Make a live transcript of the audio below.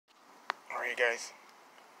Alright guys,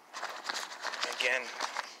 again,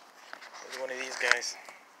 there's one of these guys.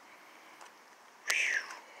 Whew.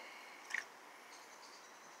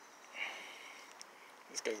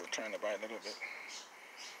 These guys are trying to bite a little bit.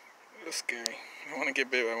 A little scary. I want to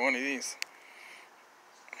get bit by one of these.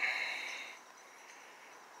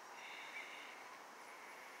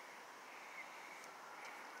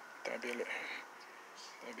 That'd be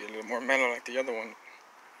a little more mellow like the other one.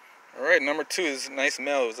 Alright, number 2 is a nice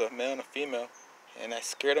male. It was a male and a female. And I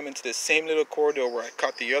scared him into the same little corridor where I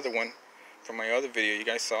caught the other one from my other video you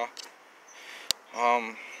guys saw.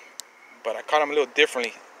 But I caught him a little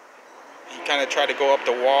differently. He kind of tried to go up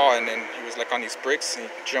the wall, and then he was like on these bricks, and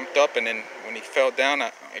he jumped up, and then when he fell down,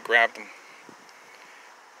 I grabbed him.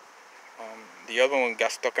 The other one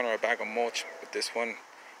got stuck under a bag of mulch, but this one,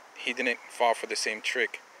 he didn't fall for the same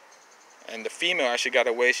trick. And the female actually got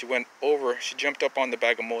away. She jumped up on the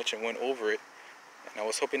bag of mulch and went over it. And I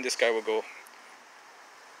was hoping this guy would go,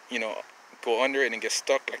 go under it and get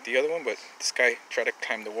stuck like the other one, but this guy tried to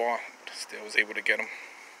climb the wall, but still was able to get him.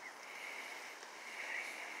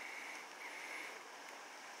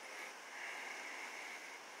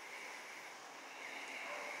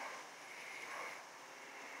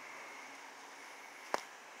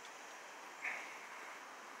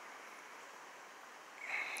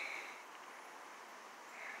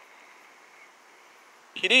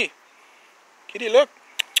 Kitty! Kitty, look!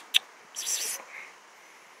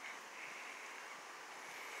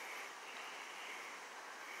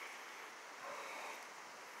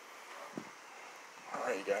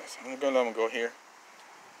 Alright, you guys, I'm gonna let him go here.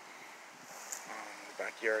 In the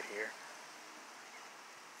backyard here.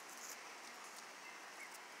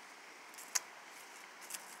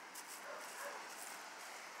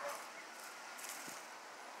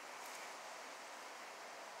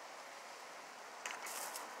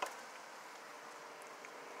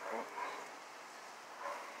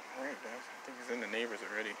 Alright guys, I think he's in the neighbors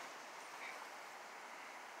already.